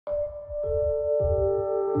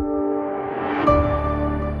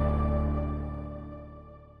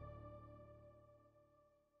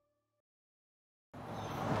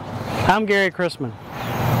I'm Gary Chrisman,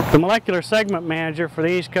 the Molecular Segment Manager for the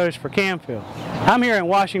East Coast for Camfil. I'm here in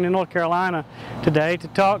Washington, North Carolina today to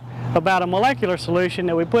talk about a molecular solution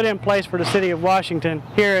that we put in place for the City of Washington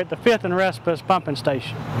here at the 5th and Respite Pumping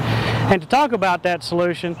Station. And to talk about that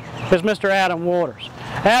solution is Mr. Adam Waters.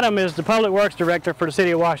 Adam is the Public Works Director for the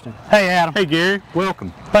City of Washington. Hey, Adam. Hey, Gary.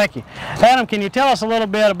 Welcome. Thank you. Adam, can you tell us a little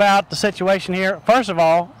bit about the situation here? First of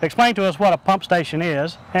all, explain to us what a pump station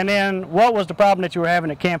is, and then what was the problem that you were having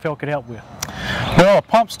that Camfil could help with? Well, a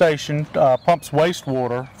pump station pumps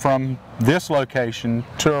wastewater from this location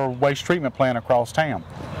to a waste treatment plant across town.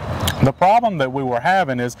 The problem that we were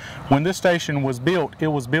having is when this station was built, it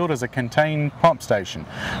was built as a contained pump station.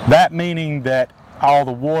 That meaning that all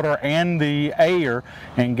the water and the air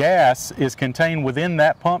and gas is contained within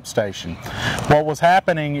that pump station. What was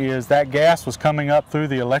happening is that gas was coming up through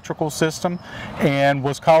the electrical system and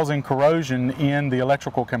was causing corrosion in the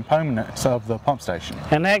electrical components of the pump station.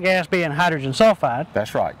 And that gas being hydrogen sulfide.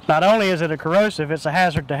 That's right. Not only is it a corrosive, it's a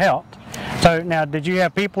hazard to health. So now, did you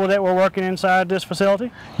have people that were working inside this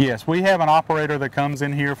facility? Yes, we have an operator that comes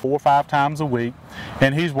in here 4 or 5 times a week,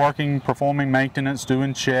 and he's working, performing maintenance,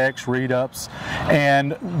 doing checks, read-ups,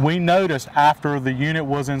 and we noticed after the unit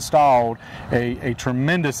was installed a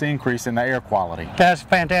tremendous increase in the air quality. That's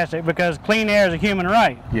fantastic, because clean air is a human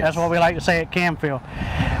right. Yes. That's what we like to say at Camfil.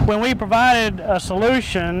 When we provided a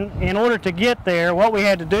solution, in order to get there, what we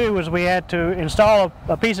had to do was we had to install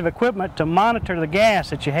a piece of equipment to monitor the gas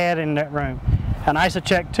that you had in that room. An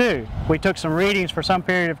ISOCheck 2. We took some readings for some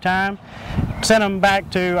period of time, sent them back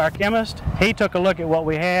to our chemist. He took a look at what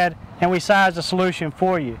we had, and we sized a solution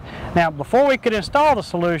for you. Now, before we could install the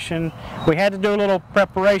solution, we had to do a little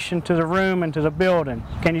preparation to the room and to the building.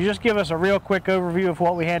 Can you just give us a real quick overview of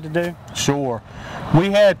what we had to do? Sure. We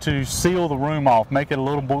had to seal the room off, make it a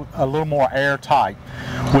little more airtight.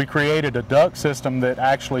 We created a duct system that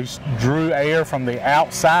actually drew air from the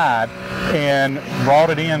outside and brought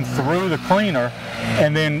it in through the cleaner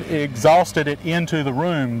and then exhausted it into the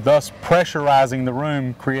room, thus pressurizing the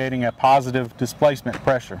room, creating a positive displacement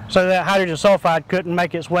pressure. So that hydrogen sulfide couldn't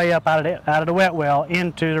make its way up out of the wet well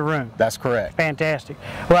into the room. That's correct. Fantastic.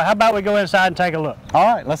 Well, how about we go inside and take a look? All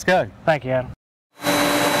right, let's go. Thank you, Adam.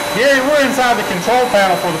 Gary, we're inside the control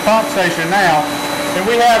panel for the pump station now, and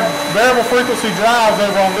we have variable frequency drives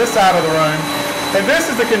over on this side of the room, and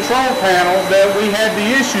this is the control panel that we had the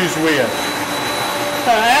issues with.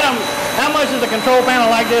 Adam, how much does a control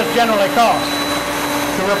panel like this generally cost?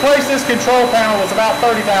 To replace this control panel was about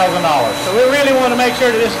 $30,000. So we really want to make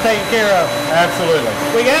sure that this is taken care of. Absolutely.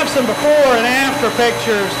 We have some before and after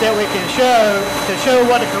pictures that we can show to show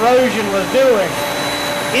what the corrosion was doing.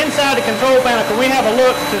 Inside the control panel, can we have a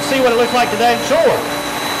look to see what it looks like today? Sure.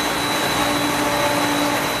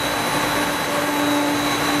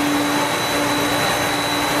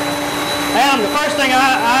 Adam, the first thing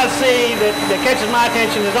I see that catches my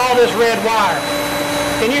attention is all this red wire.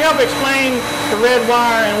 Can you help explain the red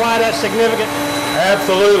wire and why that's significant?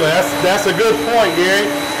 Absolutely. That's a good point, Gary.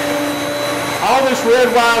 All this red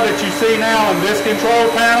wire that you see now in this control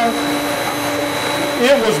panel,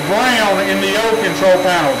 it was brown in the old control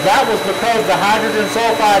panel. That was because the hydrogen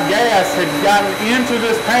sulfide gas had gotten into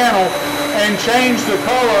this panel and changed the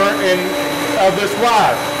color of this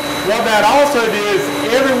wire. What that also did is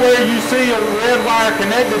everywhere you see a red wire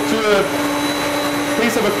connected to a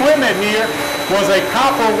piece of equipment here was a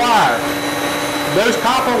copper wire. Those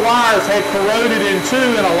copper wires had corroded in two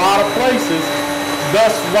in a lot of places,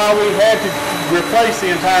 thus why we had to replace the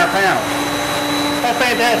entire panel. That's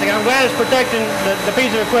fantastic. I'm glad it's protecting the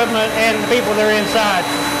piece of equipment and the people that are inside.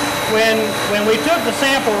 When we took the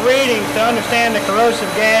sample readings to understand the corrosive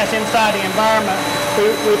gas inside the environment,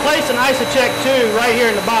 we placed an ISOCheck 2 right here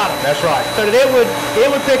in the bottom. That's right. So that it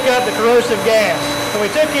would pick up the corrosive gas. So we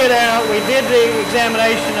took it out, we did the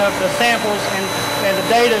examination of the samples and the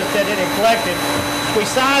data that it had collected. We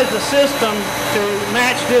sized the system to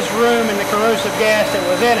match this room and the corrosive gas that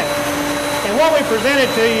was in it. And what we presented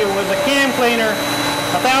to you was a CamCleaner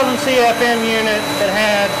 1000 CFM unit that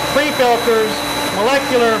had pre-filters,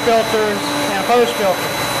 molecular filters, and a post-filter.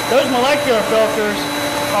 Those molecular filters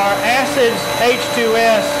are acids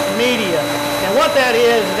H2S media. And what that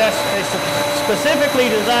is, that's a specifically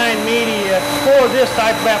designed media for this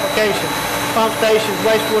type of application. Pump stations,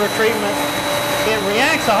 wastewater treatment. It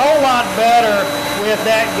reacts a whole lot better with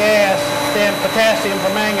that gas than potassium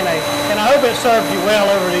permanganate. And I hope it served you well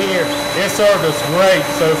over the years. It served us great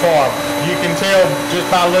so far. You can tell just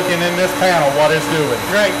by looking in this panel what it's doing.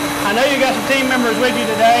 Great. I know you got some team members with you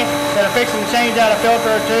today that are fixing to change out a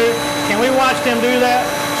filter or two. Can we watch them do that?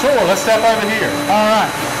 Sure, let's step over here. All right.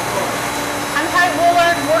 I'm Kate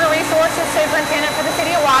Wooler. Water Resources Superintendent for the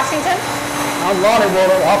City of Washington. I'm Lonnie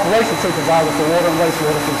Water, Operations Supervisor for Water and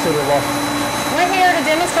Wastewater for the City of Washington. We're here to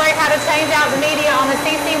demonstrate how to change out the media on the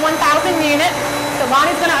CC1000 unit. So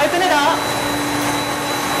Lonnie's going to open it up.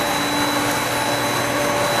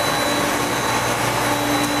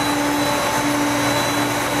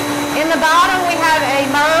 In the bottom we have a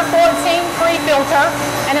MERV 14 pre-filter,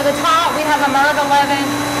 and at the top we have a MERV 11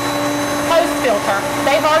 post-filter.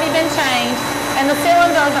 They've already been changed, and the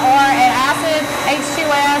cylinders are an acid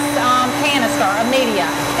H2S canister of media.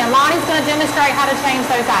 And Lonnie's going to demonstrate how to change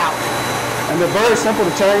those out. And they're very simple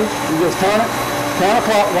to change. You just turn it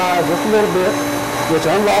counterclockwise just a little bit, which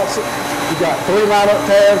unlocks it. You got 3 line-up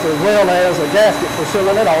tabs as well as a gasket for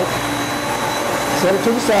sealing it off. Set it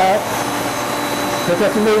to the side. Pick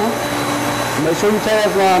up the new one. Make sure your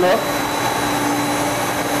tabs line up.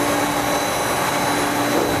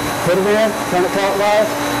 Put it in, turn it clockwise.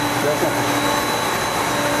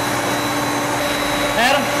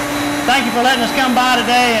 Adam, thank you for letting us come by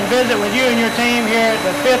today and visit with you and your team here at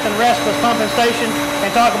the 5th and Restless Pumping Station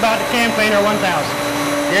and talk about the CamCleaner 1000.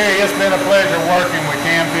 Gary, it's been a pleasure working with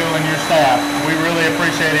Camfil and your staff. We really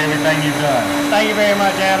appreciate everything you've done. Thank you very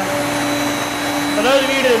much, Adam. For those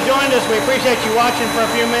of you that have joined us, we appreciate you watching for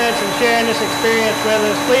a few minutes and sharing this experience with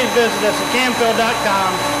us. Please visit us at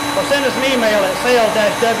camfil.com or send us an email at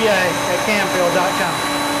sales-wa@camfil.com.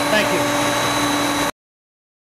 Thank you.